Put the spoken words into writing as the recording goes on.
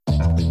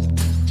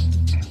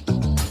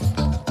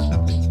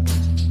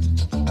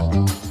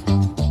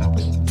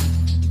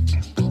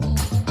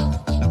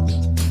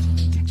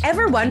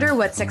wonder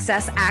what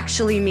success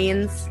actually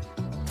means?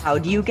 How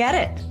do you get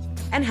it?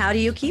 And how do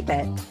you keep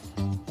it?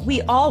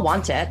 We all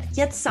want it,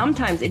 yet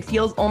sometimes it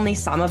feels only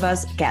some of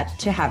us get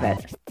to have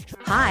it.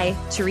 Hi,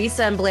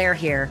 Teresa and Blair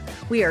here.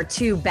 We are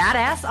two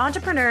badass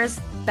entrepreneurs,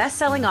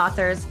 best-selling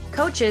authors,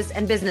 coaches,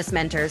 and business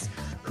mentors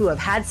who have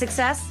had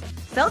success,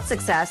 felt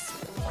success,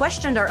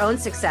 questioned our own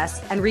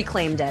success, and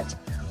reclaimed it.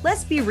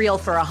 Let's be real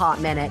for a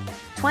hot minute.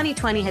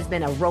 2020 has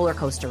been a roller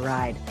coaster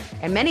ride,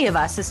 and many of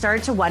us have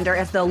started to wonder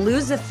if they'll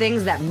lose the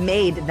things that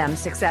made them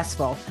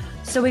successful.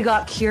 So we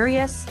got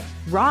curious,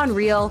 raw and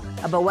real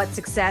about what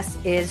success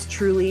is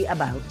truly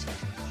about.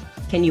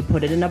 Can you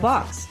put it in a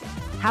box?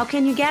 How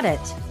can you get it?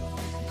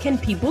 Can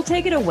people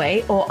take it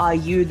away, or are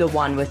you the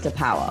one with the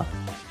power?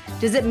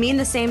 Does it mean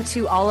the same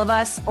to all of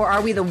us, or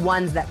are we the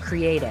ones that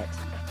create it?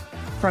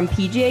 From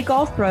PGA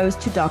golf pros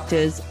to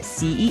doctors,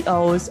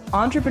 CEOs,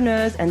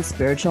 entrepreneurs, and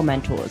spiritual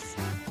mentors,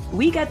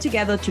 we get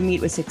together to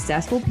meet with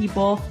successful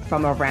people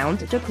from around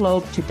the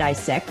globe to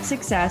dissect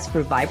success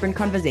through vibrant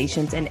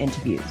conversations and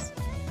interviews.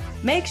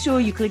 Make sure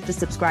you click the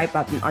subscribe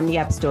button on the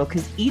App Store,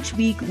 because each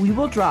week we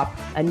will drop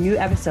a new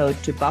episode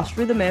to bust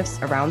through the myths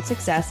around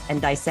success and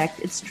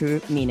dissect its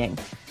true meaning.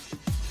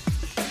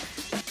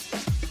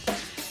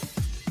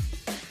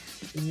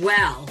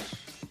 Well,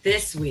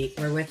 this week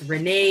we're with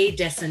René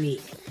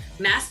Deceuninck,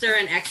 master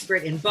and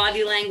expert in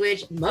body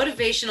language,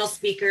 motivational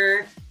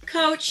speaker,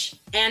 coach,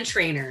 and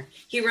trainer.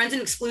 He runs an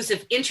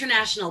exclusive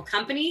international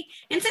company,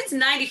 and since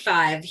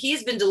 '95,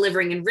 he's been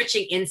delivering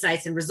enriching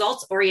insights and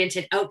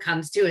results-oriented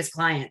outcomes to his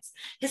clients.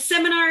 His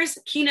seminars,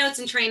 keynotes,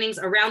 and trainings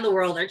around the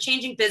world are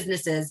changing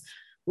businesses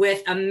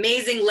with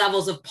amazing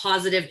levels of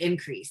positive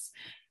increase.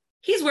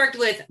 He's worked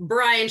with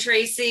Brian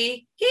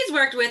Tracy, he's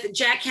worked with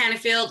Jack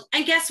Canfield,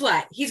 and guess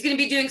what? He's going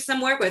to be doing some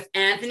work with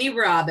Anthony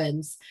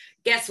Robbins.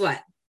 Guess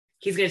what?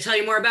 He's going to tell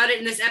you more about it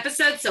in this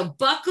episode, so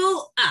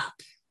buckle up.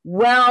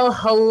 Well,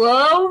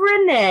 hello,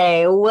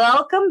 René.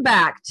 Welcome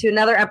back to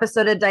another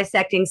episode of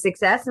Dissecting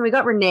Success. And we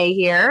got René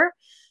here,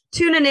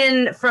 tuning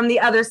in from the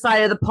other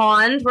side of the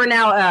pond. We're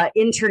now an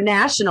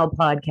international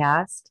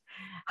podcast.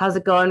 How's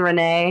it going,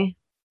 René?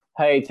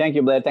 Hey, thank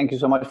you, Blair. Thank you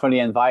so much for the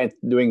invite.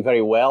 Doing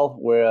very well.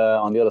 We're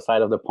on the other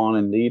side of the pond,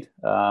 indeed.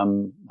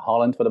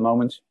 Holland for the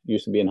moment.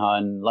 Used to be in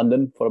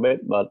London for a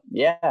bit. But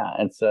yeah,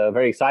 it's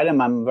very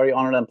exciting. I'm very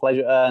honored and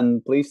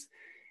pleased.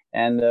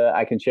 And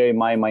I can share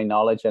my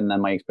knowledge and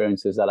my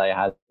experiences that I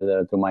had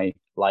through my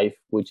life,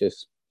 which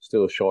is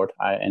still short,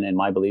 in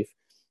my belief.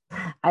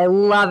 I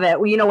love it.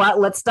 Well, you know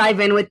what? Let's dive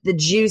in with the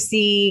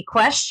juicy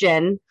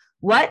question.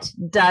 What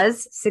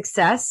does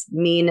success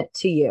mean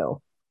to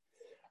you?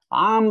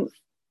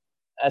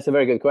 That's a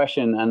very good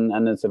question,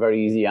 and it's a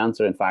very easy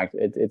answer. In fact,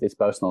 it is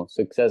personal.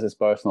 Success is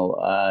personal.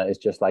 It's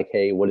just like,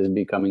 hey, what is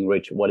becoming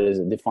rich? What is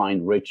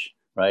defined rich,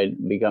 right?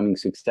 Becoming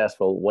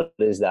successful. What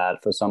is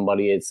that? For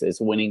somebody,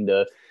 it's winning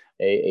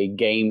a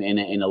game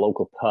in a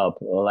local pub,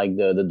 like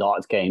the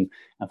darts game.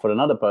 And for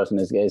another person,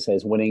 is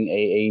winning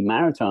a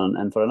marathon.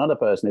 And for another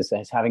person, is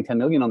having 10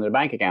 million on their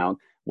bank account.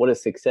 What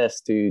is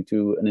success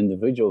to an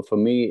individual? For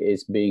me,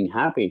 is being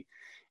happy.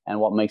 And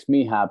what makes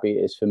me happy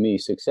is, for me,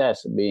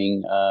 success,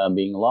 being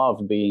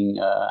loved,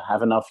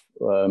 have enough,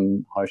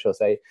 how shall I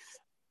say,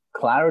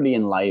 clarity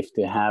in life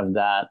to have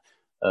that.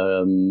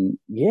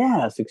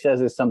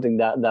 Success is something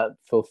that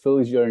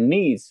fulfills your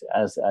needs,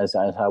 as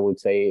I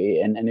would say.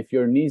 And if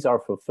your needs are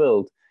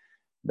fulfilled,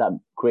 that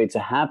creates a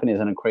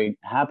happiness, and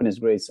happiness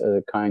creates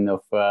a kind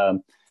of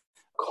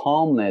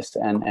calmness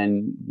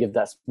and give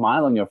that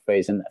smile on your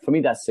face. And for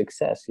me, that's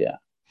success. Yeah.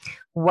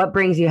 What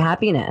brings you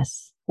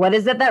happiness? What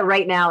is it that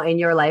right now in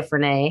your life,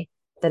 René,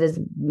 that is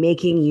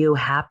making you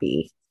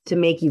happy, to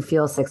make you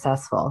feel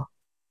successfhow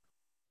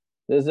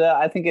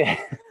I think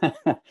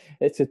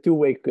it's a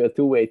two-way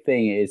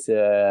thing. It's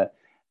how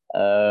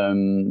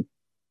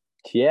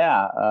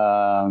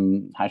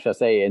should I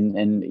say?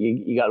 And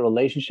you got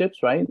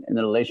relationships, right? And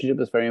the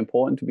relationship is very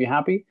important to be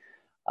happy.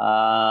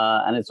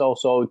 And it's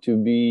also to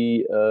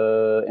be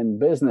in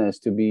business,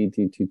 to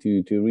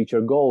reach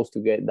your goals, to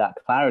get that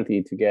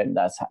clarity, to get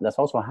that's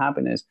also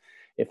happiness.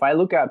 If I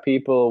look at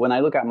people, when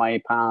I look at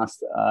my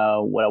past,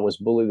 where I was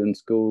bullied in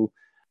school,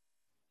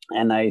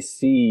 and I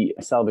see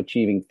myself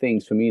achieving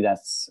things, for me,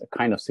 that's a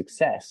kind of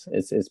success.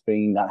 It's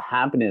bringing that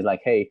happiness,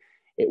 like, hey,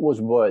 it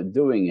was worth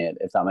doing it,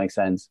 if that makes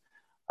sense.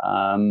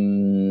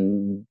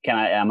 Am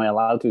I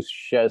allowed to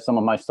share some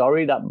of my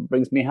story that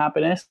brings me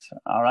happiness?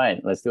 All right,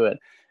 let's do it.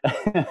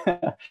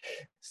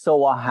 So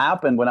what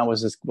happened when I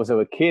was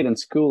a kid in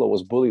school? I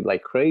was bullied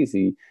like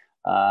crazy.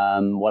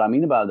 What I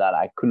mean about that,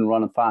 I couldn't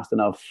run fast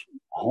enough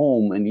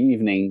home in the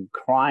evening,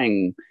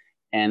 crying,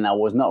 and I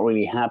was not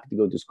really happy to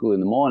go to school in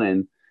the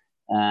morning.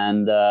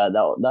 And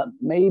that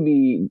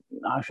maybe,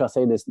 how should I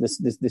say this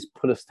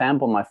put a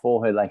stamp on my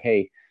forehead, like,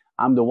 hey,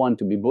 I'm the one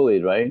to be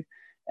bullied, right?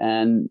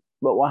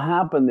 But what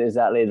happened is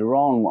that later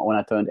on, when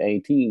I turned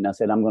 18, I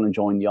said, I'm going to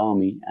join the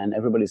army. And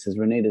everybody says,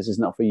 René, this is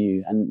not for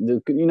you. And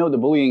the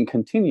bullying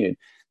continued.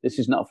 This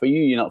is not for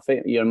you.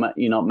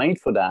 You're not made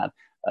for that.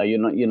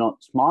 You're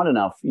not smart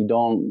enough.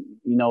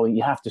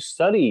 You have to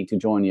study to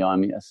join the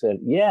army. I said,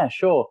 yeah,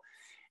 sure.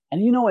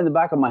 And, in the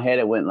back of my head,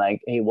 it went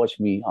like, hey, watch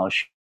me, I'll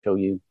show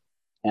you.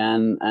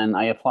 And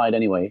I applied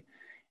anyway.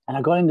 And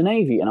I got in the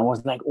Navy, and I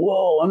was like,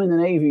 whoa, I'm in the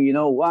Navy,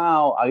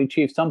 wow, I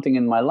achieved something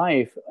in my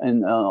life.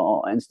 And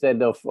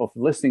instead of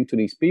listening to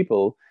these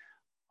people,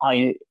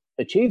 I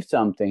achieved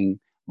something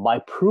by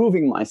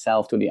proving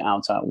myself to the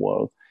outside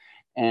world.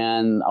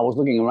 And I was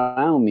looking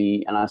around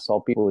me, and I saw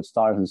people with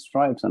stars and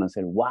stripes, and I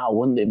said, wow,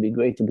 wouldn't it be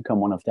great to become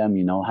one of them,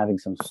 having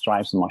some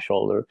stripes on my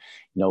shoulder,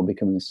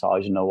 becoming a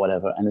sergeant or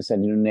whatever. And they said,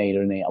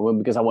 René,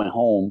 because I went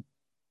home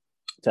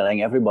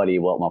telling everybody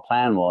what my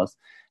plan was.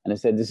 And they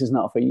said, this is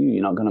not for you.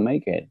 You're not going to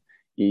make it.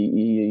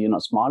 You're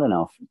not smart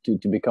enough to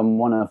become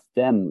one of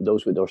them,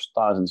 those with those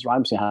stars and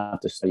stripes. You have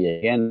to study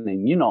again,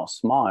 and you're not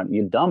smart.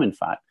 You're dumb, in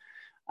fact.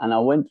 And I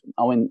went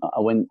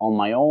on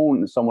my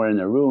own somewhere in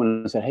a room,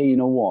 and I said, hey, you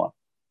know what?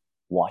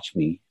 Watch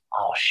me.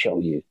 I'll show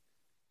you.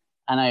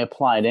 And I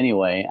applied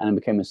anyway, and I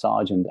became a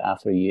sergeant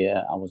after a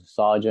year. I was a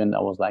sergeant. I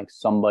was like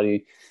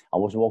somebody. I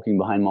was walking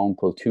behind my own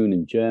platoon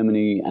in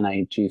Germany, and I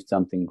achieved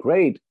something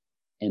great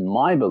in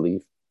my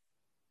belief.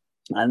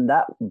 And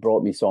that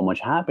brought me so much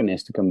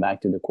happiness, to come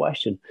back to the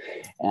question.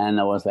 And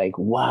I was like,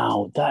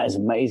 wow, that is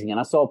amazing. And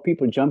I saw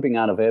people jumping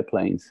out of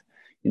airplanes,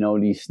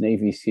 these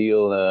Navy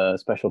SEAL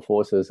special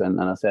forces. And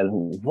I said,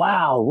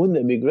 wow, wouldn't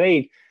it be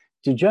great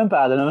to jump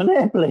out of an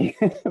airplane?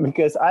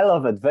 Because I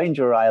love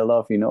adventure. I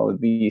love,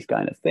 these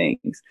kind of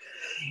things.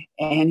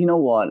 And you know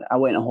what? I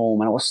went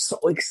home and I was so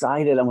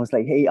excited. I was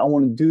like, hey, I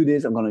want to do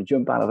this. I'm going to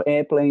jump out of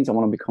airplanes. I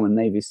want to become a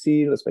Navy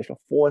SEAL, special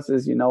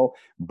forces,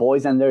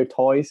 boys and their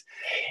toys.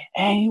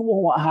 And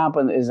what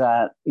happened is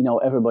that,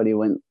 everybody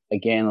went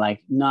again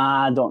like,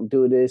 nah, don't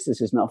do this.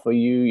 This is not for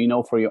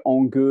you, for your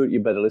own good.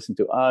 You better listen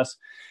to us.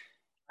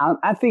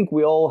 I think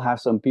we all have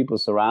some people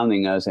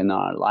surrounding us in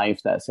our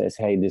life that says,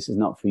 hey, this is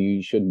not for you.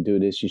 You shouldn't do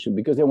this. You should,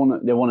 because they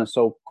want to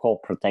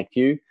so-called protect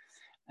you.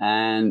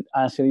 And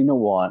I said, you know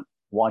what?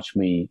 Watch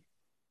me.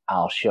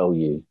 I'll show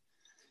you.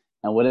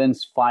 And within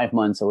 5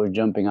 months, I was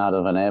jumping out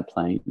of an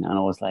airplane, and I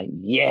was like,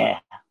 yeah,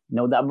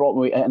 that brought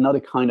me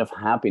another kind of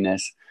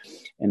happiness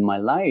in my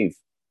life.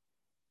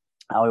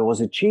 I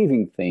was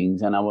achieving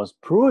things, and I was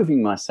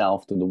proving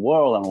myself to the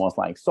world, and I was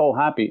like so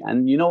happy.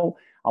 And,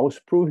 I was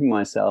proving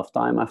myself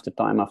time after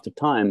time after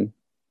time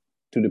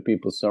to the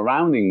people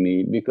surrounding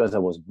me, because I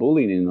was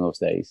bullied in those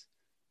days.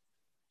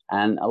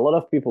 And a lot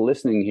of people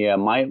listening here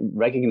might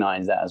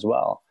recognize that as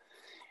well.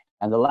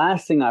 And the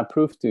last thing I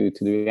proved to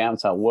the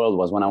outside world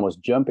was when I was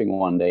jumping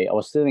one day. I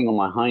was sitting on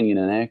my hiney in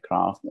an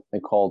aircraft. They're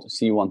called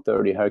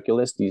C-130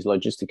 Hercules, these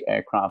logistic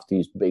aircraft,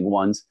 these big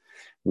ones.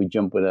 We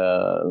jump with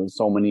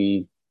so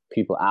many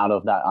people out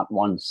of that at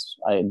once,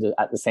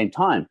 at the same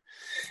time.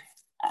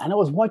 And I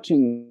was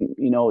watching,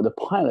 the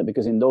pilot,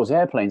 because in those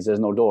airplanes, there's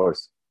no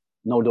doors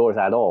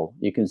at all.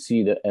 You can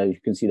see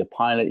the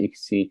pilot. You can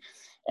see,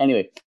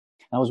 anyway.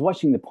 I was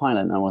watching the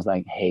pilot, and I was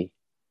like, hey,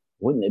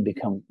 wouldn't it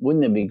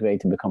be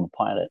great to become a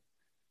pilot?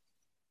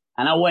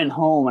 And I went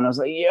home, and I was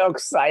like, yeah,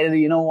 excited.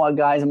 You know what,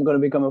 guys? I'm going to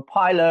become a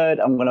pilot.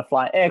 I'm going to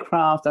fly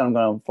aircraft. I'm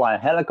going to fly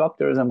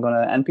helicopters.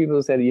 And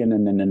people said, yeah,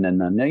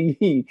 no.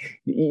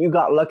 You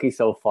got lucky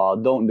so far.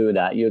 Don't do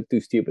that. You're too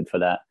stupid for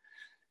that.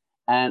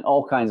 And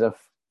all kinds of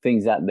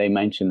things that they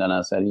mentioned. And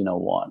I said, you know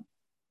what?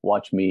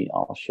 Watch me.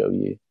 I'll show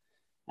you.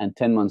 And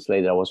 10 months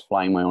later, I was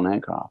flying my own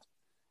aircraft.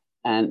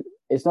 And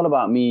it's not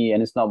about me,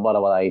 and it's not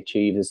about what I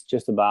achieved. It's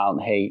just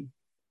about, hey,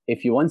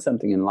 if you want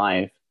something in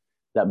life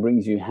that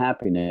brings you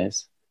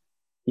happiness,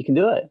 you can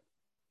do it.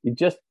 You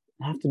just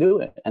have to do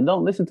it. And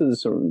don't listen to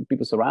the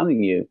people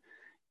surrounding you.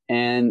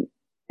 And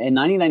in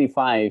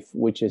 1995,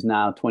 which is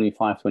now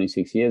 25,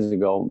 26 years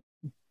ago,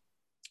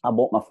 I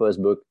bought my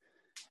first book.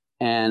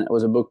 And it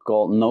was a book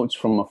called Notes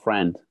from a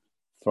Friend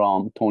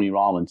from Anthony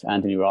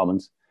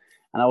Robbins.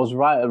 And I was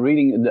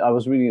reading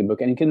the book,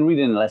 and you can read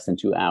it in less than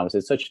 2 hours.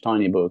 It's such a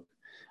tiny book.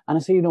 And I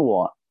said, you know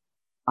what?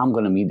 I'm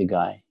going to meet the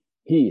guy.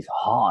 He's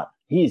hot.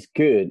 He's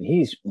good.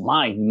 He's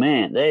my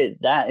man.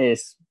 That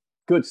is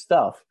good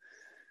stuff.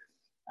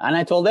 And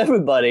I told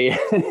everybody,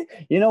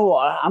 you know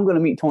what? I'm going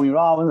to meet Tony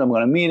Robbins. I'm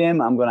going to meet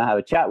him. I'm going to have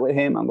a chat with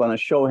him. I'm going to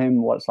show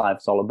him what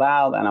life's all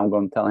about. And I'm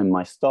going to tell him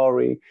my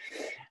story.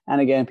 And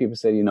again, people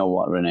said, you know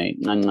what, René?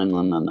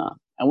 No.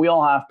 And we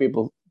all have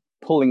people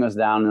pulling us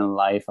down in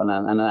life. And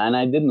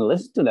I didn't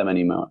listen to them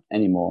anymore.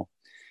 And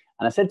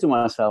I said to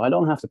myself, I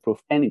don't have to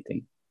prove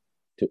anything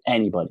to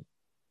anybody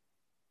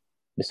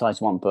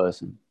besides one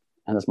person,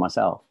 and that's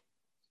myself.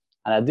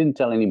 And I didn't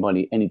tell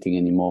anybody anything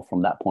anymore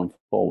from that point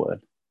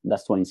forward.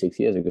 That's 26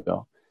 years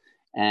ago.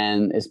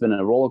 And it's been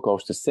a roller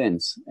coaster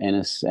since, in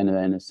a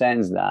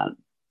sense that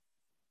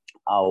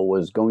I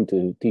was going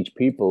to teach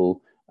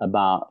people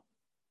about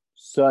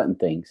certain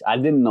things. I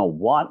didn't know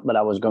what, but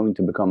I was going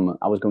to become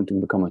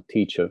a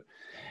teacher.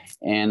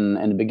 And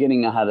in the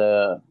beginning, I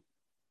had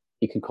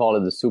you can call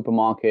it a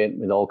supermarket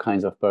with all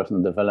kinds of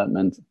personal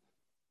development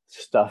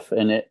stuff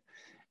in it.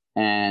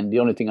 And the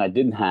only thing I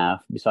didn't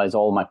have, besides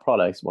all my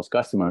products, was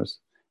customers.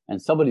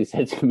 And somebody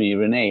said to me,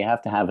 René, you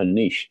have to have a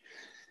niche.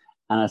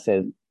 And I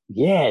said,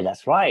 yeah,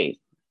 that's right.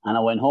 And I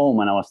went home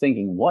and I was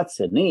thinking, what's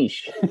a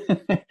niche?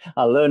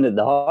 I learned it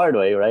the hard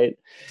way, right?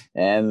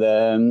 And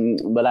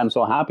but I'm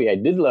so happy I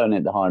did learn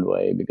it the hard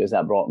way, because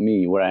that brought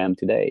me where I am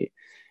today.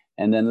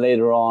 And then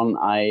later on,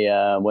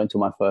 I went to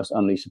my first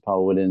Unleash the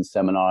Power Within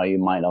seminar. You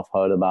might have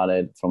heard about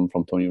it from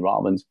Tony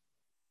Robbins.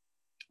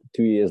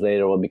 2 years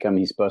later, I would become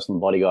his personal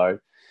bodyguard.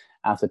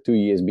 After 2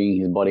 years being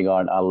his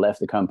bodyguard, I left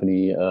the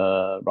company,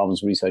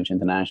 Robbins Research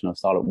International,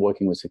 started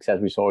working with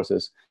Success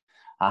Resources.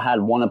 I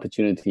had one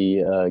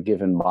opportunity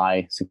given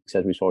by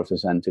Success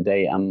Resources, and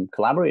today I'm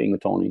collaborating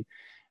with Tony.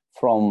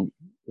 From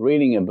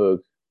reading a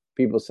book,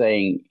 people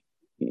saying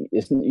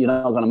you're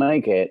not going to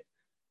make it,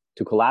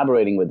 to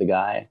collaborating with the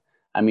guy,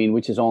 I mean,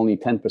 which is only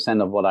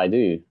 10% of what I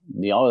do.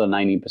 The other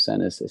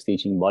 90% is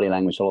teaching body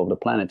language all over the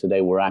planet.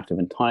 Today we're active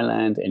in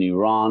Thailand and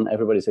Iran.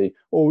 Everybody say,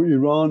 oh,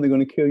 Iran, they're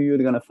going to kill you,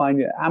 they're going to find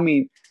you. I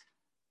mean,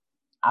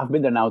 I've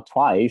been there now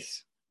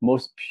twice.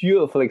 Most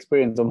beautiful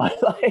experience of my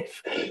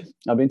life.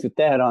 I've been to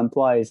Tehran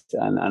twice,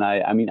 and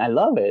I mean, I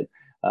love it.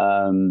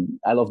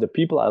 I love the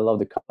people. I love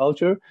the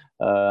culture.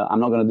 I'm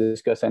not going to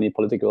discuss any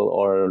political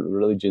or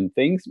religion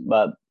things,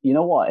 but you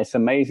know what? It's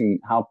amazing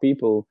how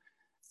people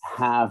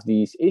have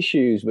these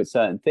issues with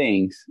certain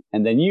things,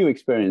 and then you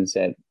experience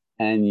it,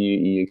 and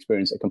you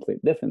experience a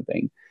completely different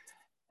thing.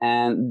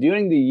 And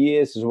during the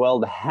years as well,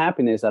 the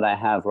happiness that I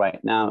have right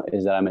now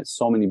is that I met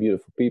so many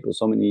beautiful people,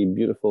 so many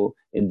beautiful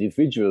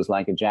individuals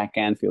like a Jack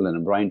Canfield and a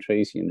Brian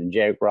Tracy and a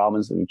Jack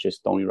Robbins, which is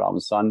Tony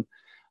Robbins' son.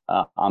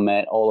 I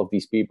met all of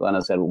these people and I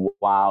said,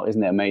 wow,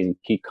 isn't it amazing?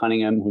 Keith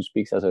Cunningham, who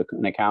speaks as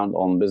an account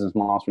on Business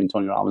Mastery and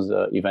Tony Robbins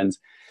events.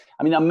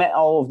 I mean, I met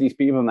all of these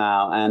people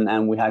now,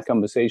 and we had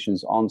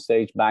conversations on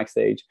stage,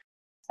 backstage.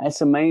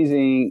 It's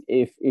amazing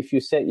if you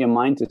set your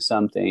mind to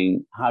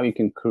something, how you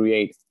can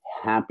create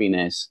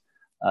happiness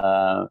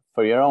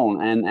for your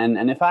own.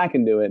 And if I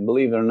can do it,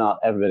 believe it or not,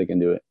 everybody can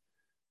do it.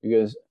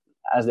 Because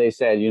as they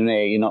said,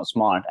 you're not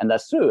smart. And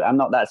that's true. I'm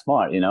not that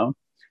smart,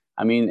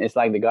 I mean, it's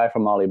like the guy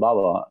from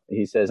Alibaba.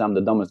 He says, I'm the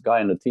dumbest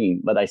guy on the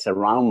team, but I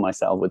surround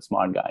myself with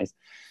smart guys.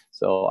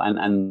 So,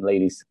 and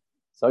ladies.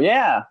 So,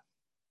 yeah.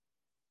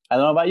 I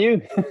don't know about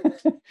you.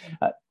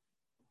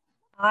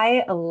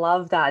 I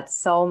love that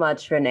so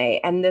much, René.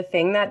 And the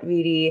thing that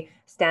really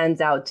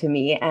stands out to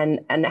me,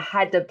 and I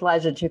had the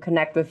pleasure to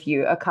connect with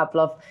you a couple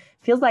of,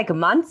 feels like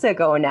months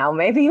ago now,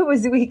 maybe it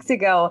was weeks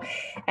ago.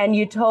 And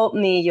you told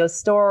me your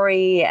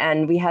story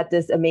and we had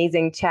this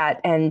amazing chat.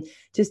 And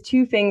just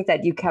two things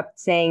that you kept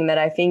saying that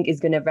I think is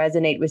going to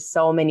resonate with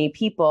so many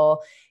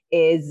people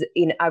is,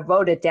 I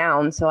wrote it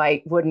down so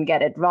I wouldn't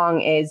get it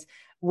wrong, is,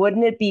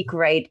 wouldn't it be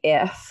great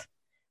if,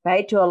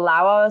 right? To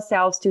allow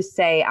ourselves to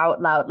say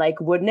out loud, like,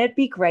 wouldn't it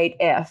be great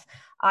if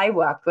I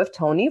worked with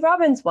Tony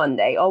Robbins one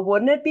day? Or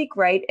wouldn't it be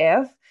great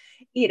if,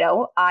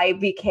 I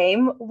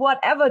became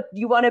whatever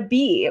you want to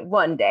be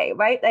one day,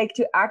 right? Like,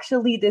 to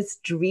actually this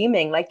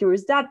dreaming, like there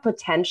is that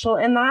potential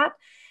in that.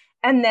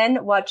 And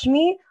then watch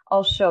me,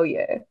 I'll show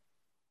you.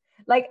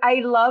 Like,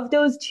 I love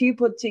those two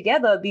put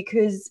together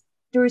because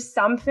there's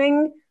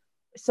something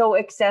so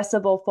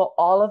accessible for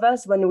all of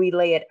us when we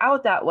lay it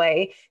out that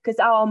way, because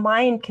our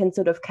mind can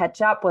sort of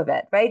catch up with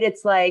it, right?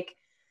 It's like,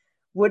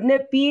 wouldn't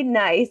it be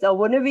nice, or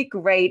wouldn't it be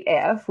great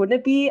if, wouldn't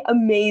it be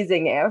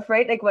amazing if,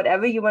 right? Like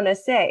whatever you want to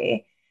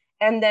say.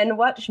 And then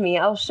watch me,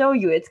 I'll show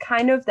you. It's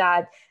kind of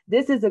that,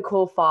 this is a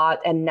cool thought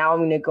and now I'm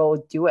going to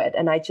go do it.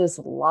 And I just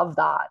love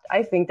that.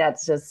 I think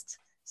that's just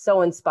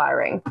so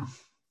inspiring.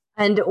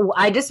 And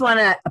I just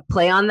want to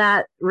play on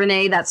that,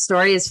 René. That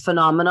story is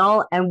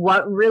phenomenal. And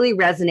what really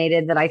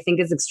resonated that I think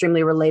is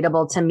extremely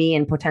relatable to me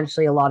and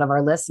potentially a lot of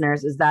our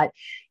listeners is that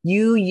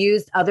you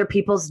used other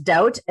people's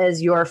doubt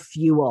as your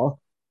fuel.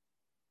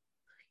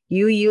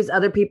 You use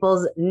other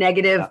people's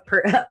negative,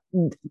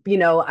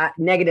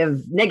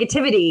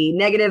 negativity,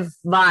 negative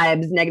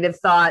vibes, negative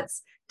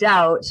thoughts,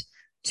 doubt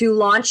to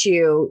launch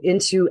you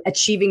into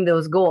achieving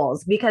those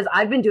goals. Because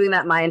I've been doing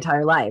that my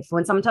entire life.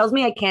 When someone tells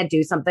me I can't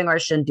do something or I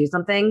shouldn't do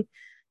something,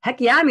 heck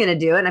yeah, I'm going to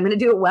do it. And I'm going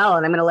to do it well.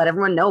 And I'm going to let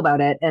everyone know about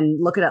it.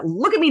 And look at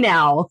me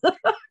now.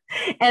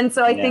 And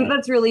so I think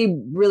that's really,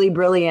 really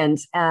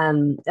brilliant.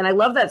 And I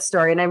love that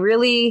story. And I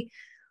really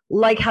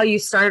like how you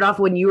started off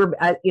when you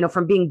were,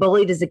 from being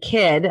bullied as a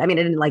kid. I mean,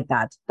 I didn't like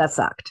that. That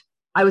sucked.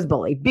 I was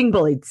bullied. Being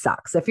bullied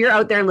sucks. If you're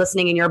out there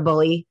listening and you're a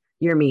bully,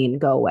 you're mean,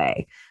 go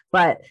away.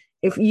 But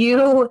if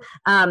you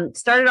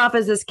started off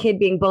as this kid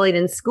being bullied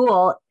in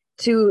school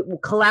to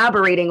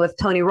collaborating with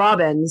Tony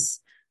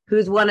Robbins,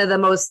 who's one of the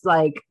most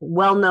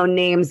well-known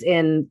names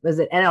in,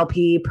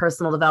 NLP,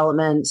 personal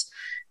development,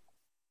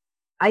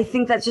 I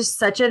think that's just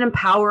such an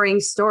empowering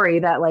story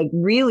that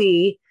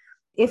really,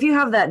 if you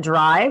have that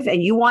drive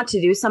and you want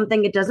to do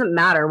something, it doesn't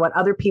matter what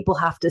other people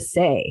have to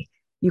say.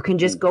 You can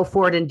just go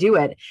forward and do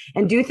it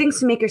and do things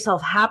to make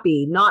yourself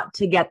happy, not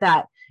to get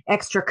that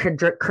extra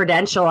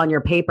credential on your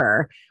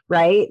paper,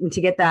 right? And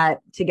to get that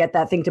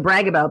thing to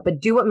brag about, but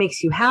do what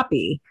makes you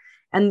happy.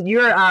 And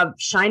you're a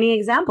shining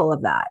example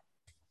of that.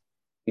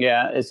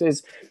 Yeah, it's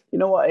you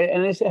know what,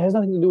 and it has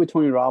nothing to do with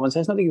Tony Robbins. It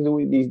has nothing to do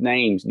with these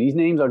names. These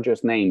names are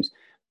just names.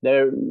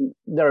 They're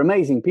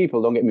amazing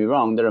people. Don't get me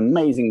wrong. They're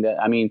amazing.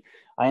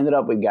 I ended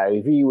up with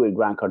Gary Vee, with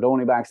Grant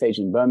Cardone backstage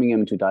in Birmingham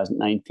in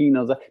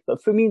 2019.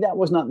 But for me, that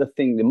was not the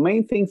thing. The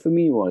main thing for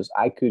me was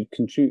I could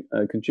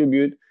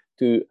contribute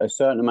to a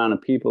certain amount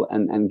of people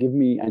and give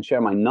me and share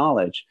my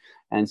knowledge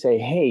and say,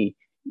 hey,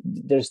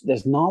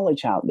 there's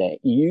knowledge out there,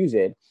 use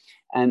it.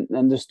 And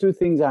there's two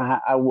things I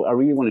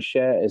really want to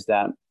share is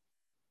that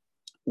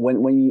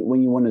when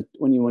you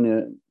want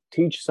to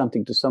teach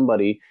something to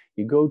somebody,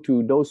 you go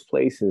to those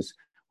places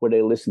where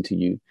they listen to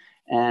you.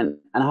 And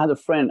I had a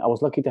friend. I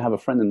was lucky to have a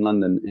friend in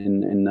London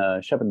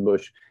in Shepherd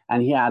Bush,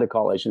 and he had a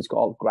college. It's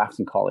called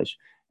Grafton College.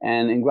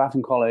 And in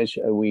Grafton College,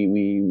 I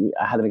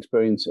had an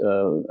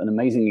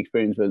amazing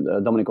experience with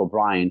Dominic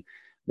O'Brien.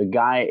 The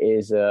guy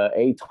is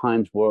 8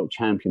 times world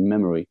champion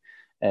memory,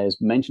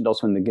 as mentioned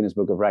also in the Guinness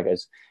Book of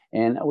Records.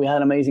 And we had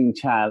an amazing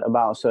chat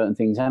about certain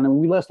things. And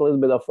we lost a little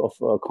bit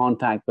of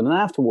contact. But then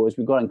afterwards,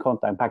 we got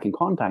back in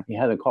contact. He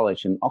had a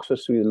college in Oxford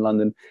Street in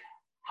London.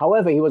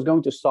 However, he was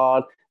going to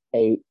start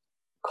a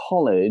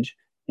college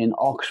in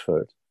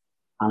Oxford.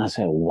 And I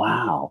said,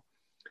 wow.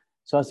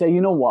 So I said,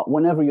 you know what?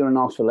 Whenever you're in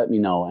Oxford, let me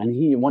know. And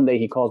one day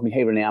he calls me,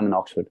 hey, René, I'm in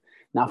Oxford.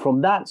 Now,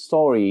 from that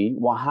story,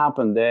 what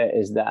happened there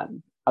is that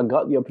I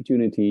got the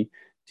opportunity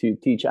to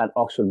teach at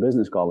Oxford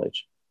Business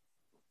College.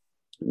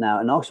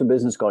 Now, in Oxford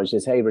Business College,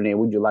 says, hey, René,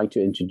 would you like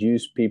to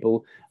introduce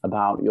people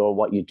about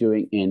what you're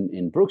doing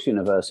in Brookes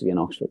University in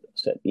Oxford? I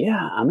said,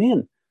 yeah, I'm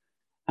in.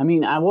 I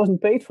mean, I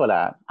wasn't paid for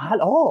that at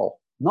all,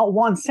 not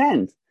 1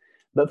 cent.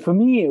 But for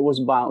me, it was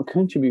about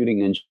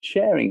contributing and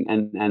sharing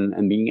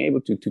and being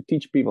able to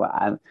teach people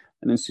at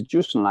an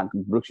institution like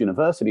Brookes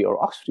University or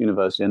Oxford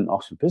University and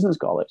Oxford Business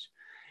College.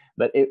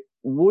 But it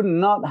would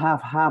not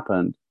have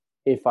happened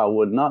if I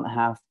would not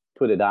have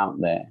put it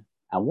out there.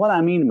 And what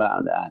I mean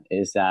about that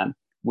is that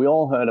we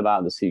all heard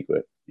about The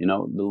Secret,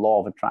 the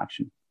law of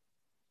attraction.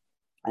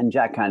 And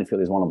Jack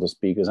Canfield is one of the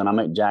speakers. And I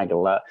met Jack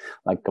like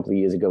a couple of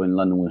years ago in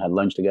London. We had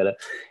lunch together.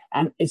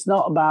 And it's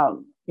not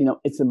about,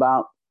 it's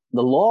about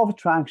the law of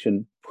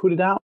attraction. Put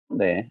it out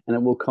there and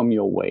it will come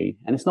your way.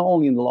 And it's not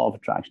only in the law of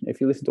attraction.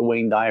 If you listen to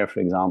Wayne Dyer, for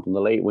example, the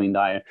late Wayne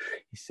Dyer,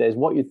 he says,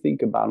 what you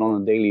think about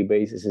on a daily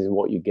basis is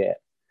what you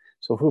get.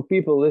 So for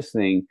people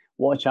listening,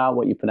 watch out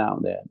what you put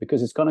out there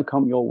because it's going to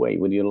come your way,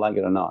 whether you like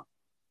it or not.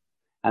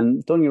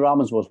 And Tony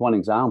Robbins was one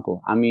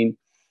example. I mean,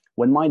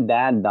 when my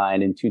dad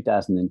died in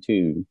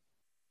 2002,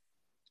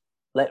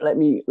 let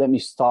me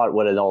start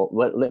with it all.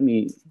 Let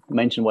me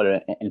mention what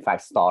it in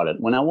fact started.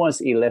 When I was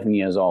 11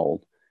 years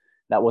old,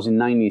 that was in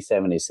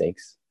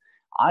 1976,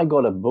 I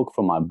got a book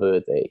for my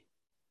birthday.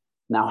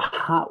 Now,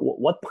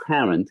 what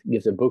parent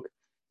gives a book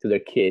to their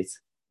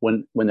kids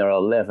when they're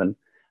 11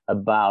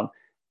 about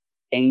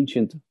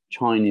ancient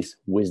Chinese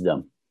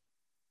wisdom?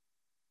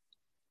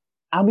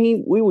 I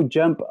mean, we would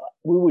jump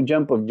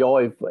of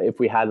joy if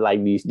we had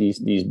like these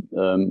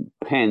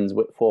pens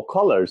with 4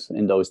 colors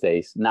in those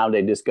days. Now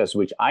they discuss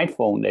which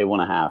iPhone they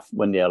want to have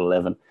when they're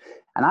 11.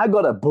 And I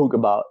got a book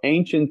about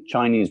ancient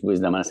Chinese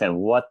wisdom. And I said,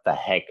 what the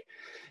heck?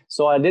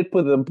 So I did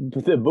put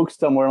the book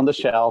somewhere on the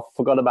shelf,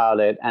 forgot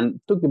about it, and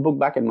took the book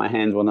back in my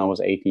hands when I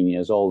was 18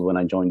 years old when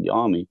I joined the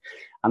army.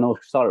 And I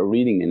started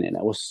reading in it.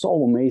 It was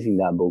so amazing,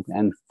 that book.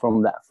 And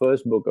from that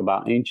first book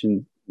about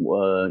ancient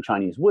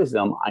Chinese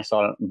wisdom, I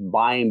started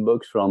buying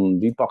books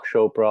from Deepak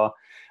Chopra,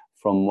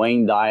 from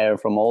Wayne Dyer,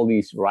 from all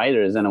these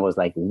writers. And I was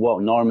like, whoa,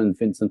 Norman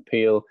Vincent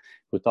Peale,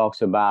 who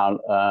talks about...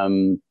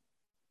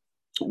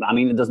 I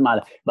mean, it doesn't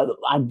matter. But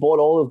I bought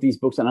all of these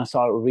books and I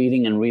started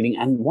reading.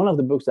 And one of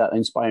the books that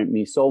inspired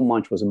me so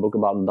much was a book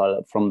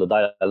from the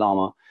Dalai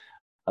Lama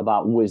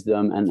about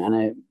wisdom.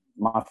 And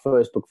my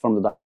first book from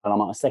the Dalai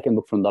Lama, a second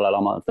book from the Dalai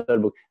Lama, a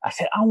third book. I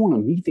said, I want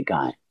to meet the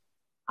guy.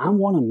 I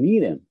want to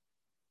meet him.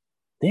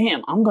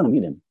 Damn, I'm going to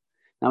meet him.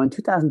 Now, in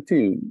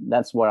 2002,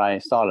 that's where I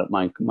started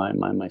my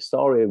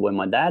story when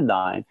my dad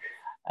died.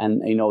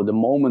 And, the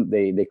moment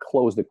they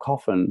closed the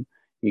coffin,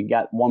 you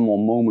got one more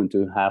moment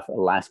to have a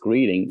last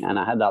greeting. And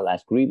I had that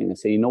last greeting and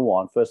say, you know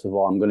what, first of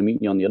all, I'm going to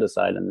meet you on the other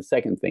side. And the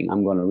second thing,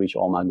 I'm going to reach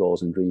all my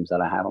goals and dreams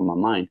that I have on my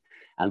mind.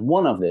 And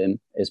one of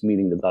them is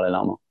meeting the Dalai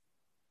Lama.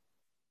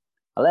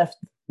 I left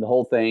the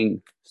whole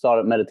thing,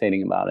 started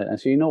meditating about it. And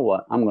so, you know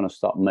what, I'm going to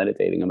stop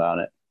meditating about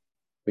it.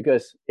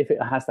 Because if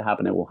it has to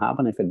happen, it will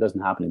happen. If it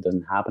doesn't happen, it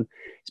doesn't happen.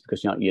 It's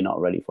because you're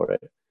not ready for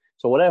it.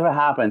 So whatever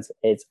happens,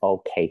 it's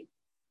okay.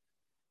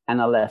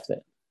 And I left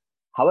it.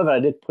 However,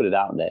 I did put it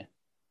out there.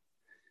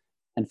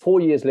 And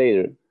 4 years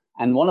later,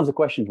 and one of the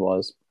questions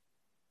was,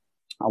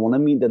 I want to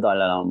meet the Dalai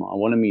Lama. I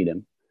want to meet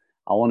him.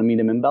 I want to meet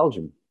him in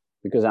Belgium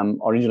because I'm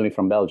originally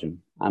from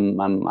Belgium. I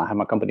have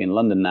my company in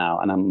London now,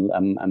 and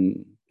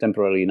I'm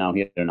temporarily now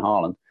here in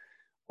Holland,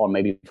 or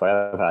maybe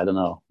forever. I don't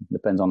know.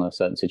 Depends on a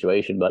certain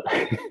situation. But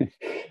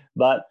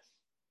but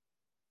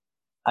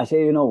I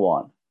say, you know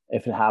what?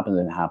 If it happens,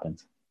 it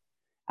happens.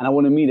 And I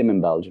want to meet him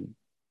in Belgium,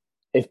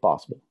 if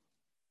possible.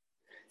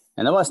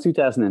 And that was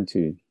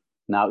 2002.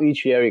 Now,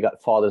 each year you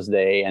got Father's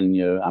Day, and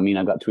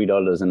I've got 3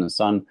 daughters and a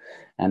son,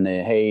 and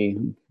they, hey,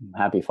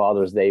 happy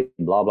Father's Day,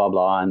 blah, blah,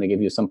 blah, and they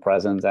give you some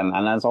presents, and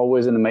that's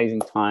always an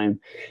amazing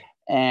time.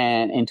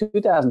 And in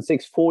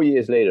 2006, 4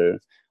 years later,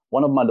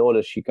 one of my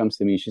daughters, she comes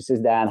to me, she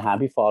says, Dad,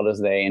 happy Father's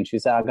Day. And she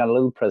said, I got a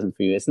little present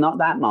for you. It's not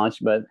that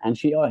much, and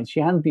she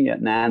handed me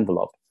an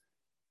envelope.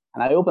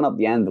 And I opened up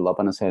the envelope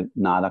and I said,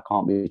 nah, that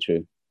can't be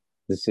true.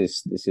 This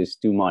is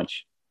too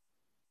much.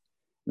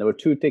 There were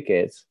 2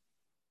 tickets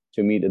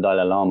to meet the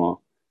Dalai Lama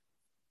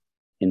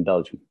in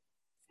Belgium.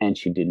 And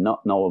she did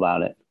not know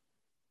about it.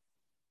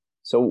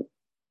 So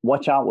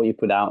watch out what you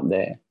put out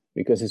there,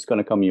 because it's going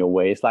to come your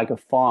way. It's like a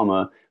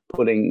farmer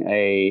putting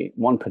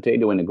one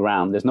potato in the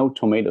ground. There's no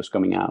tomatoes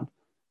coming out,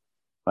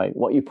 right?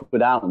 What you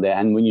put out there,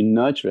 and when you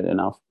nurture it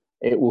enough,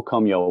 it will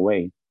come your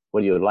way,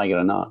 whether you like it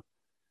or not.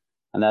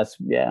 And that's,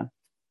 yeah.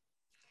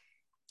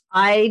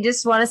 I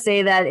just want to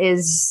say that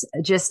is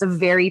just a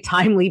very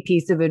timely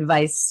piece of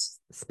advice,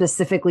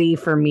 specifically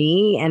for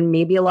me and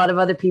maybe a lot of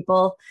other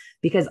people,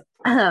 because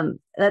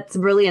that's a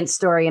brilliant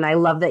story. And I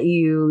love that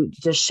you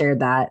just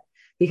shared that,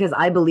 because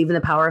I believe in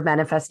the power of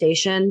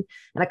manifestation.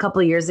 And a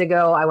couple of years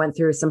ago, I went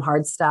through some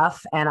hard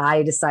stuff and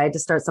I decided to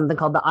start something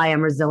called the I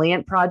Am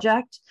Resilient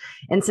Project.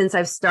 And since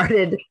I've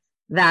started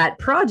that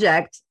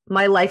project,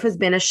 my life has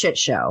been a shit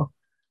show.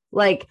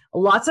 Like,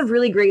 lots of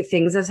really great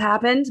things has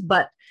happened,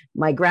 but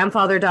my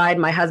grandfather died.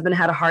 My husband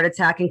had a heart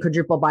attack and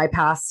quadruple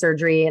bypass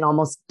surgery and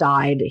almost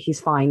died.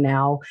 He's fine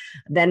now.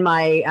 Then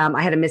I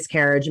had a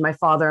miscarriage. My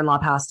father-in-law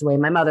passed away.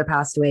 My mother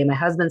passed away. My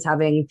husband's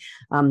having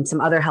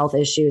some other health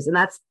issues. And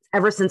that's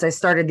ever since I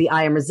started the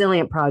I Am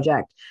Resilient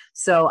Project.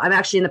 So I'm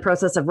actually in the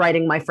process of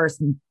writing my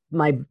first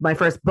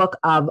book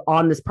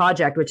on this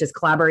project, which is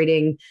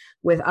collaborating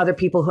with other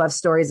people who have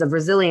stories of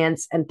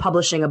resilience and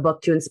publishing a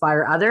book to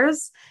inspire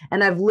others.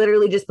 And I've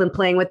literally just been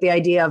playing with the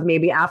idea of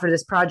maybe after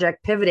this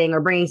project pivoting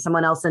or bringing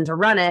someone else in to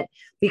run it,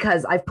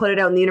 because I've put it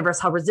out in the universe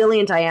how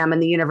resilient I am,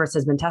 and the universe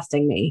has been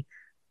testing me.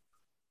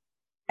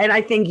 And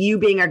I think you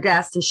being our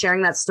guest and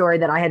sharing that story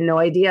that I had no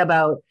idea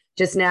about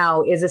just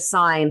now is a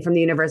sign from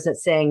the universe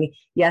that's saying,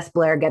 yes,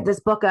 Blair, get this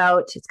book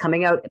out. It's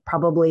coming out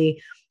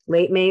probably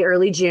late May,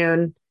 early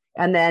June.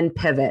 And then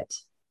pivot.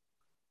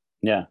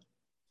 Yeah.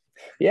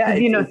 Yeah.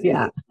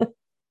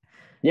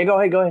 Yeah, go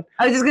ahead.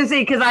 I was just going to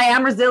say, because I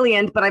am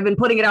resilient, but I've been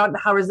putting it out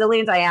how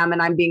resilient I am,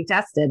 and I'm being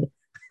tested.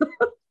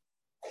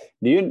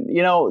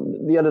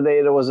 The other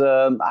day there was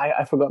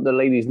I forgot the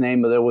lady's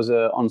name, but there was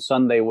on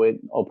Sunday with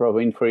Oprah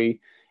Winfrey,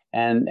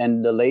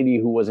 and the lady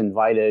who was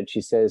invited,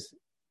 she says,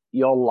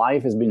 your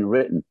life has been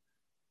written.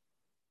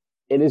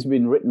 It has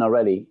been written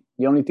already.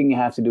 The only thing you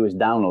have to do is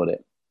download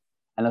it.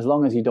 And as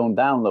long as you don't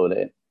download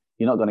it,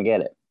 you're not going to get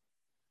it.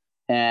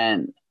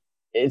 And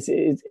it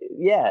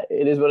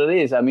is what it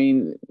is. I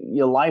mean,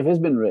 your life has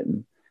been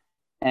written,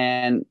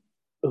 and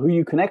who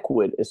you connect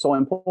with is so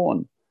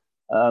important.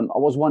 I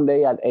was one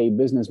day at a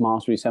business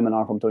mastery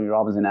seminar from Tony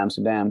Robbins in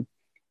Amsterdam,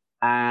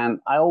 and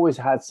I always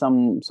had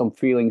some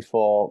feelings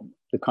for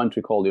the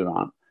country called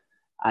Iran.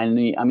 I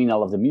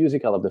love the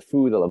music, I love the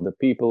food, I love the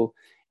people.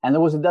 And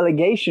there was a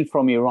delegation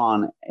from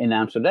Iran in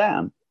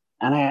Amsterdam,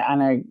 and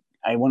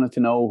I wanted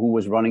to know who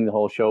was running the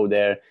whole show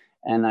there.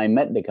 And I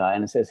met the guy,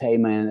 and I says, hey,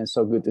 man, it's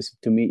so good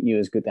to meet you.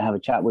 It's good to have a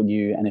chat with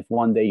you. And if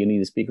one day you need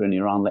a speaker in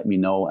Iran, let me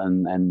know,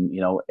 and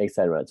et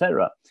cetera, et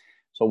cetera.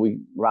 So we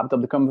wrapped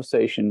up the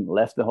conversation,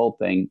 left the whole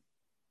thing.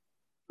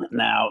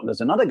 Now,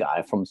 there's another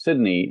guy from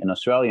Sydney, an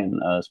Australian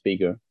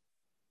speaker.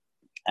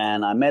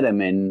 And I met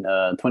him in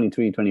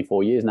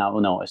 24 years now.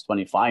 No, it's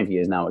 25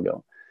 years now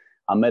ago.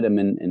 I met him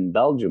in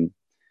Belgium.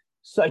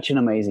 Such an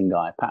amazing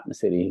guy, Pat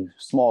City,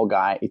 small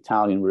guy,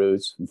 Italian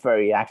roots,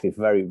 very active,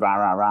 very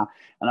rah.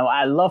 And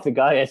I love the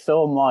guy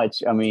so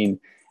much. I mean,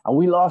 and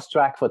we lost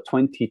track for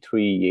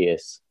 23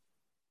 years.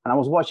 And I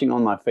was watching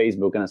on my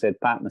Facebook, and I said,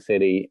 Pat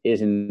City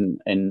is in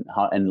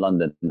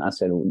London. And I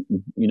said,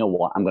 you know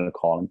what? I'm going to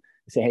call him.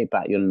 I say, hey,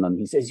 Pat, you're in London.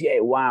 He says,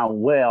 yeah, wow,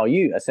 where are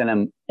you? I said,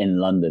 I'm in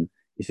London.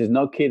 He says,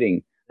 no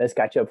kidding. Let's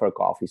catch up for a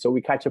coffee. So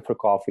we catch up for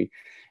coffee.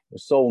 It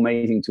was so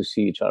amazing to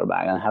see each other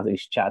back and have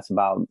these chats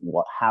about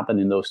what happened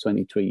in those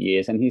 23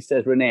 years. And he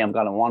says, René, I've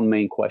got one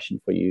main question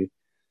for you.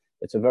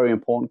 It's a very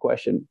important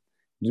question.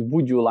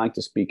 Would you like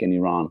to speak in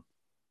Iran?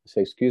 I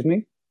say, excuse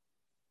me?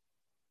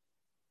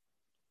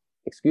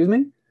 Excuse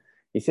me?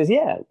 He says,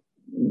 yeah.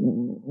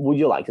 Would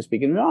you like to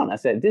speak in Iran? I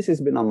said, this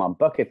has been on my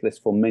bucket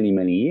list for many,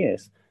 many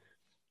years.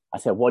 I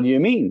said, what do you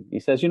mean?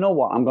 He says, you know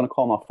what? I'm going to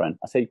call my friend.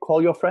 I said,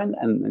 call your friend?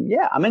 And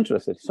yeah, I'm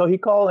interested. So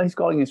he's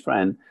calling his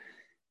friend.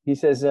 He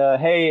says,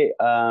 hey,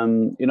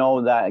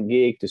 that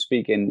gig to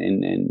speak in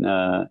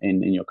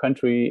your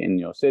country, in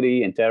your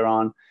city, in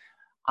Tehran.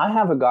 I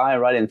have a guy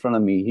right in front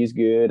of me. He's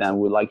good, and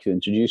would like to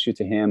introduce you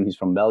to him. He's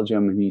from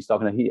Belgium, and he's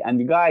talking and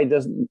the guy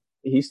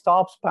he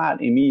stops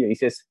Pat immediately. He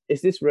says,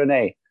 is this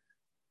René?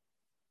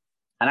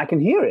 And I can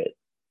hear it.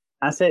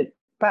 I said,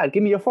 Pat,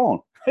 give me your phone.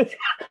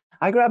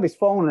 I grabbed his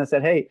phone and I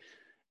said, hey,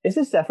 is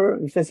this Zephyr?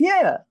 He says,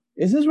 yeah.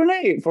 Is this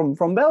René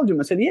from Belgium?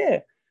 I said, yeah.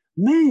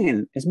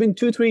 Man, it's been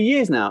 2-3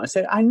 years now. I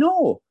said, I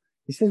know.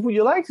 He says, would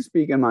you like to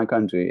speak in my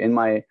country?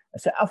 I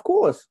said, of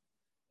course.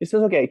 He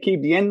says, okay,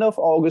 keep the end of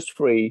August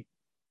free.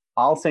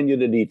 I'll send you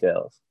the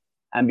details.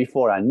 And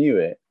before I knew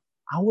it,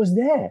 I was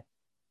there.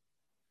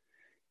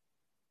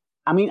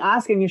 I mean,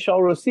 ask and you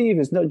shall receive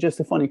is not just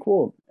a funny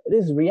quote. It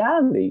is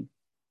reality.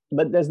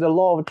 But there's the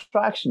law of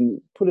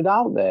attraction. Put it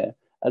out there,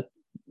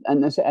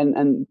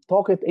 and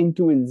talk it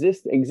into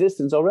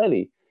existence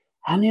already,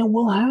 and it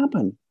will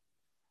happen.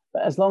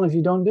 But as long as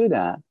you don't do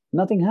that,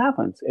 nothing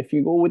happens. If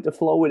you go with the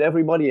flow with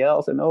everybody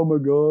else and, oh my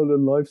God,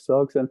 and life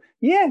sucks, and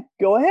yeah,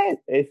 go ahead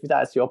if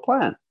that's your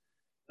plan.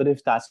 But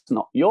if that's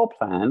not your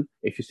plan,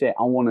 if you say,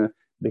 I want to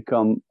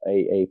become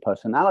a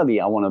personality,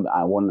 I want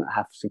to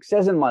have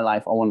success in my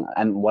life,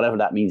 and whatever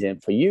that means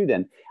for you,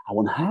 then I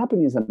want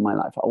happiness in my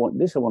life, I want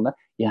this, I want that,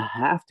 you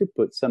have to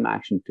put some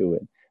action to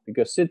it.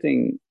 Because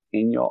sitting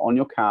on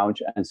your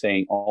couch and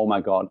saying, oh my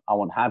God, I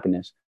want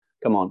happiness,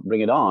 come on,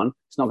 bring it on,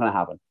 it's not going to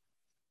happen.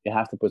 You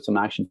have to put some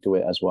action to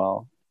it as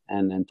well,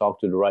 and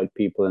talk to the right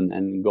people,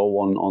 and go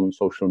on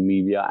social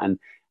media and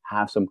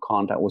have some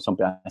contact with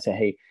somebody. I say,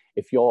 hey,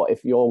 if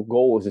your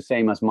goal is the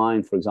same as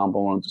mine, for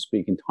example, I wanted to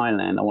speak in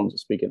Thailand, I wanted to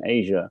speak in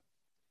Asia,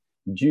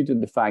 due to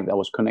the fact that I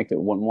was connected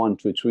with 1,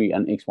 2, 3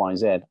 and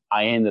XYZ,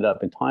 I ended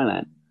up in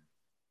Thailand.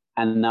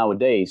 And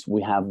nowadays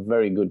we have a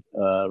very good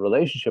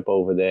relationship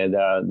over there.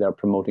 They're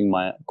promoting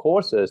my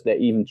courses. They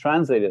even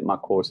translated my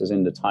courses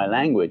in the Thai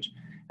language,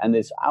 and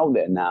it's out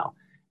there now.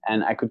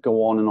 And I could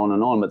go on and on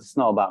and on, but it's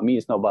not about me.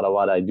 It's not about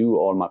what I do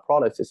or my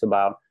products. It's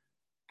about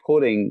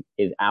putting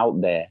it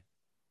out there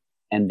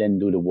and then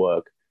do the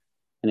work.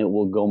 And it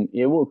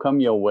will come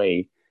your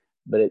way,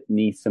 but it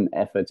needs some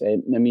effort. I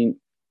mean,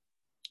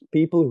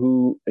 people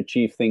who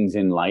achieve things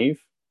in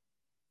life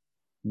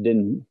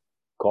didn't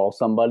call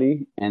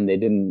somebody and they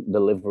didn't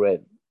deliver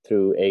it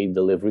through a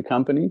delivery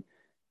company.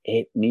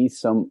 It needs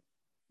some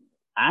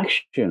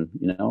action,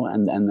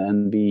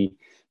 and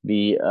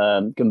be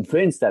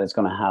convinced that it's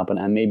going to happen,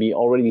 and maybe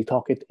already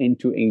talk it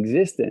into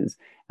existence.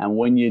 And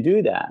when you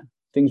do that,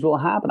 things will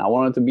happen. I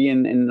wanted to be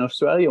in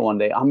Australia one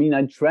day. I mean,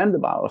 I dreamt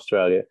about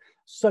Australia.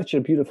 Such a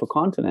beautiful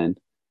continent.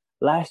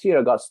 Last year,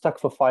 I got stuck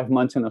for 5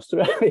 months in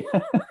Australia.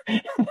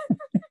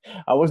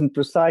 I wasn't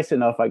precise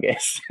enough, I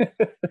guess.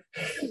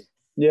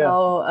 Yeah.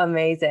 Oh,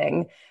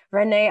 amazing.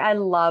 René, I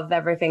love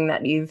everything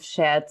that you've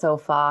shared so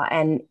far.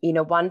 And,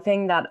 one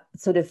thing that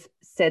sort of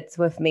sits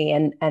with me,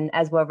 and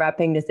as we're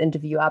wrapping this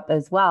interview up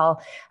as well,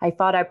 I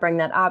thought I'd bring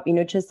that up,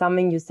 just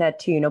something you said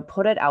too,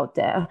 put it out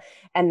there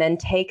and then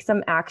take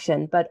some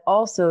action. But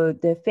also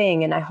the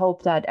thing, and I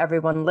hope that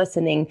everyone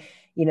listening,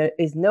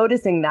 is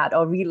noticing that,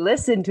 or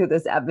re-listen to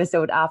this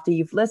episode after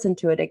you've listened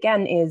to it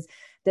again, is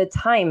the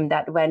time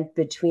that went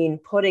between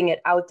putting it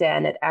out there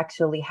and it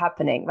actually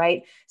happening,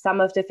 right?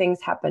 Some of the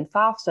things happened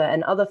faster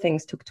and other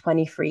things took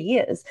 23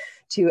 years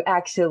to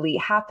actually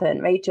happen,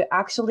 right? To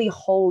actually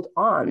hold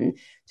on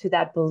to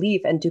that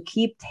belief and to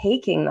keep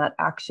taking that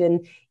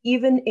action,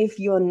 even if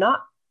you're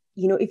not,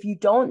 if you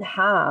don't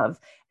have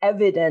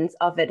evidence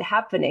of it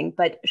happening,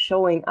 but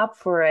showing up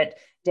for it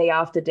day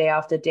after day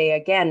after day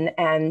again.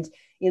 And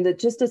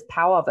just this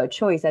power of a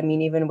choice. I mean,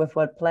 even with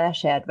what Blair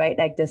shared, right?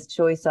 Like this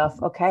choice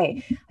of,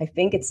 okay, I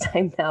think it's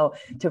time now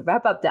to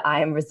wrap up the I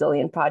Am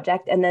Resilient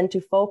project and then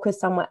to focus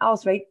somewhere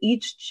else, right?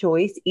 Each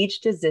choice, each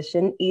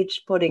decision,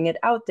 each putting it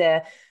out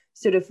there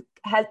sort of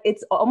it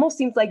almost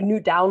seems like new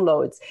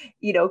downloads,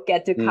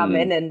 get to come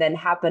in and then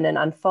happen and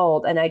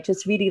unfold. And I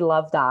just really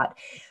love that.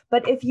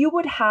 But if you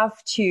would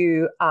have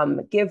to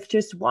give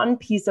just one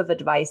piece of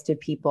advice to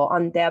people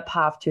on their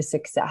path to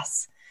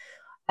success,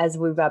 as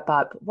we wrap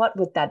up, what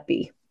would that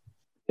be?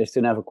 It's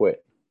to never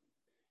quit.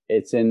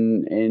 It's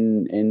in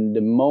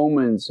the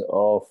moments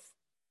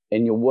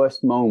in your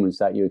worst moments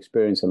that you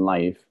experience in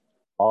life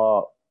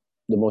are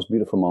the most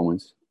beautiful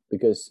moments,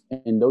 because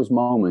in those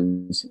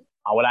moments,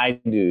 what I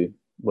do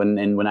when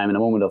I'm in a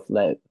moment of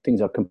things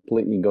are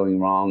completely going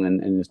wrong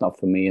and it's not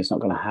for me, it's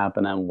not going to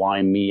happen, and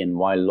why me and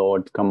why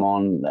Lord, come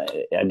on,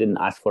 I didn't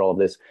ask for all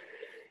this.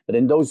 But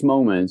in those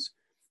moments,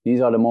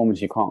 these are the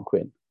moments you can't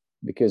quit.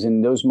 Because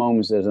in those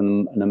moments, there's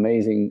an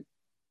amazing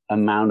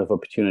amount of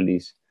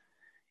opportunities.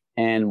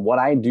 And what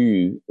I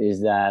do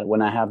is that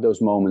when I have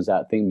those moments,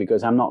 that thing,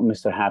 because I'm not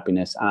Mr.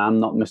 Happiness, and I'm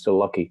not Mr.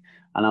 Lucky,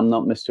 and I'm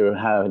not Mr.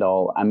 Have It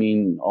All,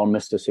 or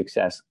Mr.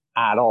 Success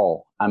at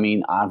all. I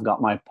mean, I've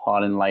got my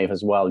part in life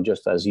as well,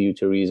 just as you,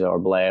 Teresa, or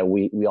Blair.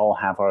 We all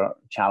have our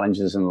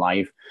challenges in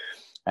life.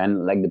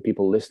 And like the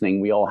people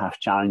listening, we all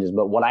have challenges.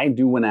 But what I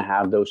do when I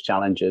have those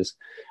challenges,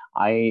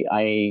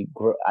 I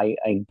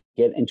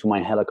get into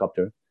my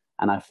helicopter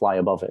and I fly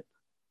above it,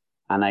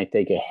 and I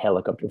take a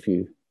helicopter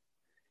view.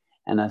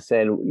 And I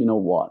said, you know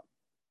what?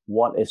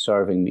 What is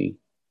serving me?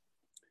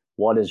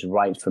 What is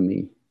right for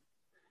me?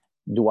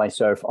 Do I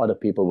serve other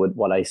people with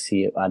what I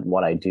see and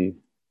what I do?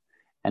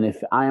 And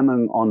if I am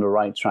on the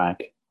right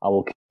track, I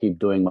will keep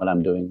doing what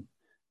I'm doing,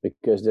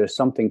 because there's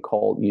something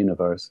called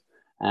universe.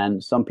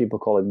 And some people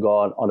call it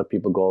God, other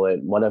people call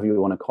it whatever you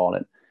want to call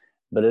it.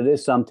 But it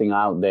is something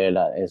out there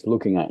that is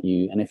looking at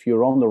you. And if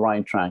you're on the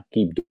right track,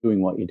 keep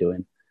doing what you're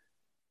doing.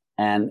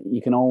 And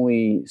you can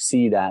only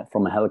see that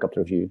from a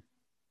helicopter view.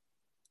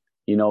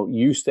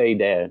 You stay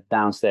there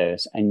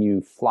downstairs and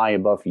you fly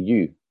above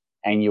you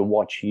and you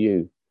watch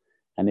you.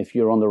 And if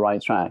you're on the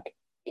right track,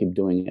 keep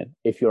doing it.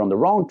 If you're on the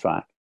wrong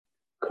track,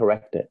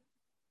 correct it.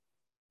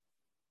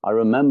 I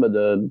remember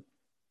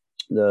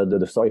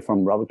the story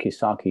from Robert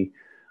Kiyosaki.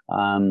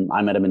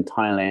 I met him in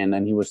Thailand,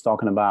 and he was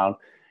talking about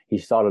he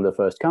started the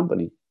first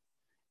company,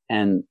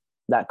 and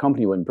that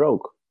company went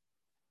broke,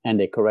 and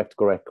they correct,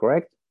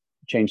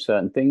 changed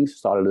certain things,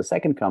 started a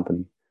second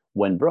company,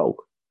 went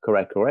broke,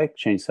 correct,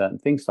 changed certain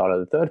things,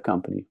 started a third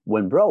company,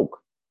 went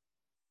broke,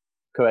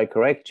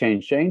 correct,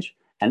 change,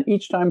 and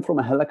each time from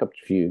a helicopter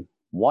view.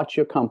 Watch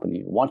your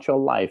company, watch your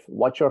life,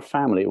 watch your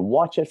family,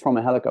 watch it from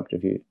a helicopter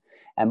view.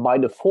 And by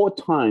the fourth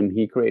time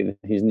he created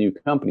his new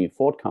company,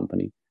 Ford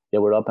company, they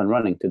were up and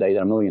running. Today,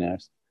 they're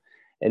millionaires.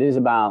 It is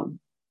about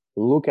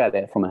look at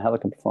it from a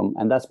helicopter from,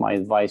 and that's my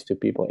advice to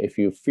people. If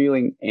you're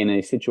feeling in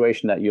a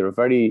situation that you're a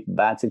very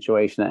bad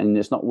situation and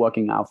it's not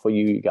working out for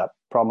you, you got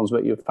problems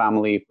with your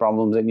family,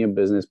 problems in your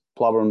business,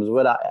 problems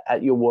with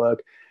at your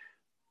work,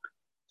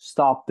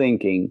 stop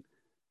thinking.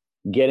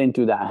 Get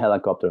into that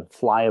helicopter,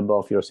 fly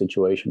above your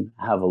situation,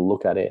 have a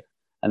look at it.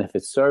 And if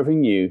it's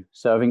serving you,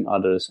 serving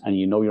others, and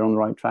you know you're on the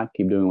right track,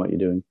 keep doing what you're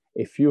doing.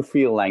 If you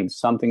feel like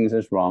something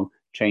is wrong,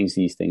 change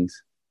these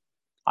things.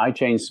 I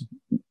changed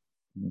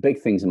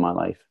big things in my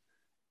life,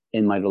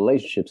 in my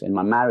relationships, in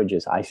my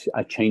marriages.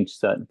 I changed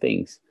certain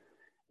things.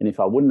 And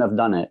if I wouldn't have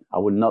done it, I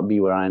would not be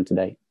where I am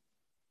today.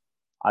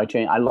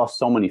 I lost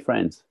so many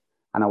friends,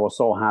 and I was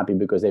so happy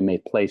because they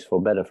made place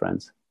for better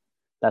friends.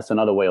 That's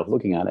another way of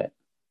looking at it.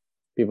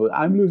 People,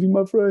 I'm losing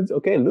my friends.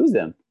 Okay, lose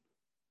them.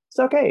 It's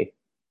okay.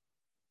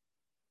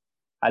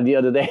 And the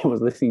other day I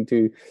was listening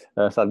to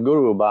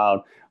Sadhguru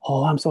about,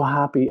 I'm so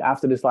happy.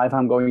 After this life,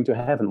 I'm going to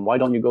heaven. Why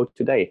don't you go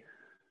today?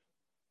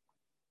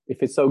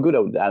 If it's so good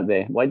out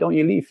there, why don't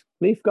you leave?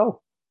 Leave,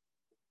 go.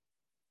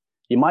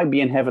 You might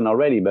be in heaven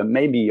already, but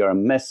maybe you're a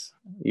mess.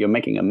 You're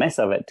making a mess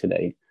of it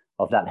today,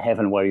 of that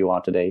heaven where you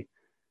are today.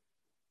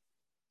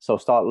 So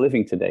start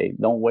living today.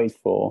 Don't wait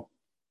for,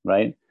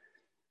 right?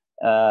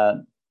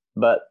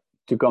 But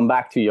to come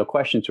back to your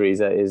question,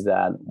 Teresa, is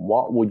that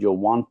what would your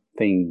one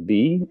thing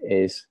be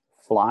is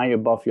fly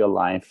above your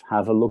life,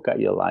 have a look at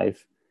your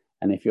life.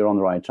 And if you're on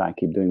the right track,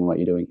 keep doing what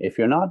you're doing. If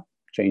you're not,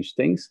 change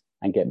things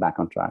and get back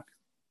on track.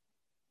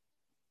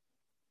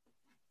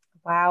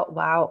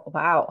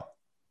 Wow.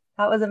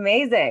 That was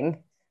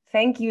amazing.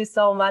 Thank you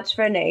so much,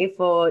 René,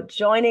 for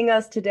joining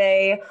us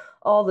today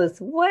all this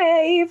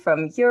way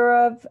from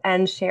Europe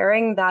and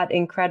sharing that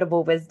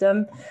incredible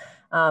wisdom.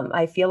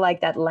 I feel like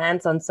that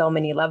lands on so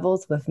many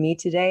levels with me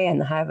today,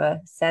 and I have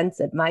a sense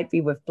it might be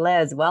with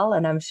Blair as well.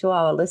 And I'm sure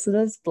our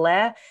listeners.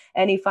 Blair,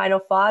 any final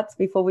thoughts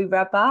before we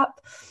wrap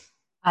up?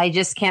 I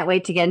just can't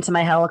wait to get into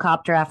my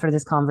helicopter after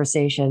this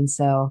conversation.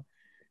 So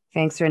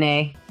thanks,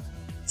 René.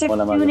 For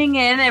tuning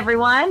in,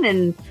 everyone.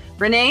 And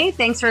René,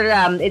 thanks for,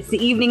 it's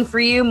the evening for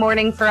you,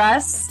 morning for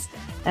us.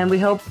 And we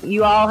hope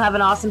you all have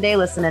an awesome day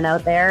listening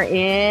out there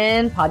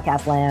in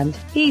podcast land.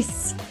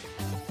 Peace.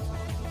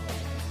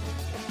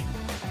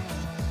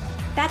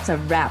 That's a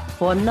wrap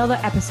for another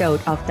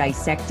episode of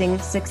Dissecting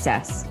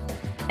Success.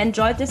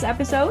 Enjoyed this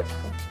episode?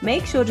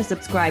 Make sure to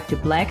subscribe to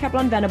Blair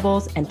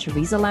Kaplan-Venables and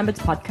Teresa Lambert's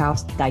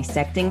podcast,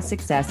 Dissecting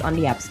Success, on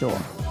the App Store.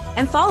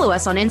 And follow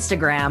us on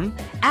Instagram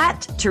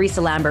at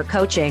Teresa Lambert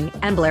Coaching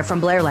and Blair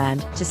from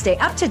Blairland to stay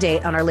up to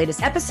date on our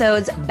latest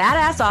episodes,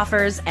 badass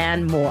offers,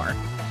 and more.